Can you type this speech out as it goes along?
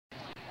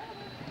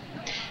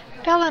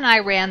Belle and I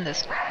ran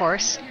this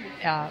course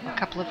a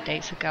couple of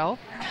days ago.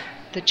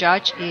 The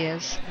judge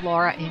is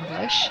Laura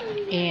English,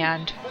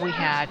 and we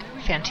had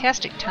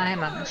fantastic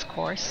time on this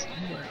course.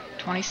 We were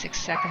 26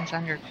 seconds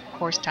under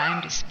course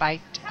time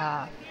despite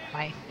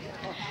my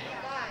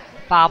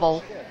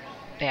bobble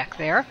back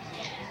there.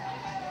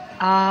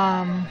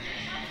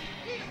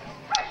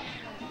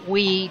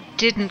 We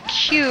didn't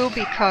cue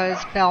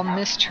because Belle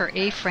missed her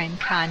A-frame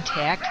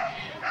contact,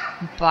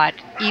 but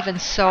even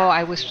so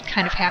I was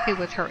kind of happy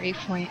with her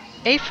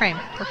A-frame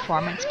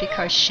performance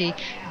because she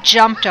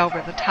jumped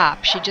over the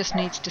top. She just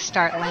needs to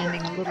start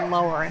landing a little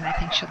lower, and I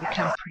think she'll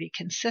become pretty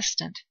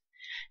consistent.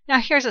 Now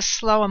here's a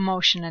slow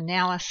motion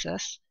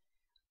analysis.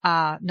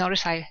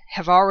 Notice I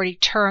have already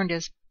turned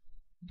as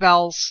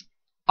Belle's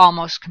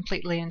almost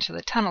completely into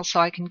the tunnel, so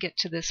I can get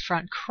to this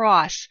front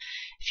cross.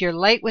 If you're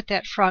late with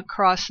that front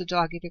cross, the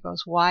dog either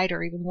goes wide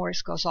or, even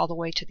worse, goes all the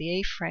way to the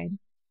A-frame.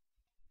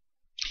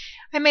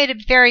 I made a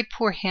very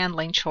poor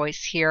handling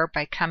choice here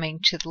by coming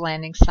to the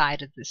landing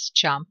side of this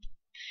jump.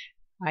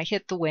 I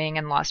hit the wing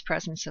and lost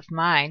presence of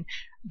mind,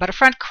 but a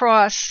front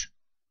cross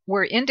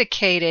where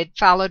indicated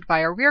followed by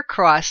a rear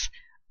cross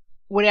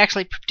would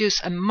actually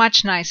produce a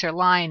much nicer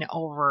line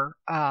over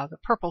the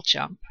purple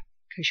jump,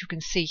 because you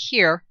can see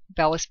here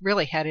Belle is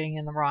really heading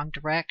in the wrong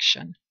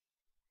direction.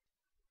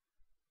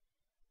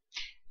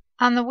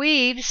 On the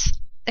weaves,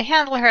 the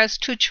handler has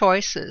two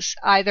choices.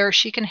 Either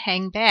she can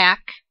hang back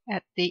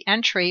at the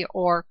entry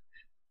or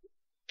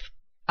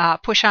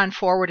push on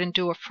forward and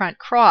do a front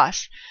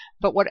cross.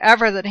 But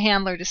whatever the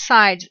handler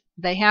decides,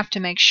 they have to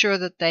make sure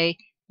that they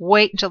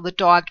wait until the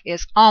dog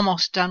is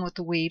almost done with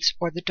the weaves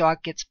or the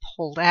dog gets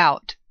pulled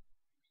out.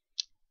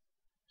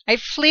 I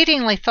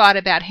fleetingly thought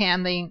about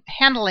handling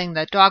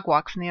the dog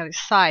walk from the other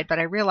side, but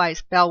I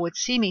realized Belle would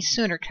see me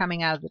sooner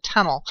coming out of the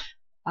tunnel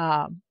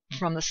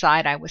from the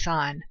side I was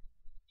on.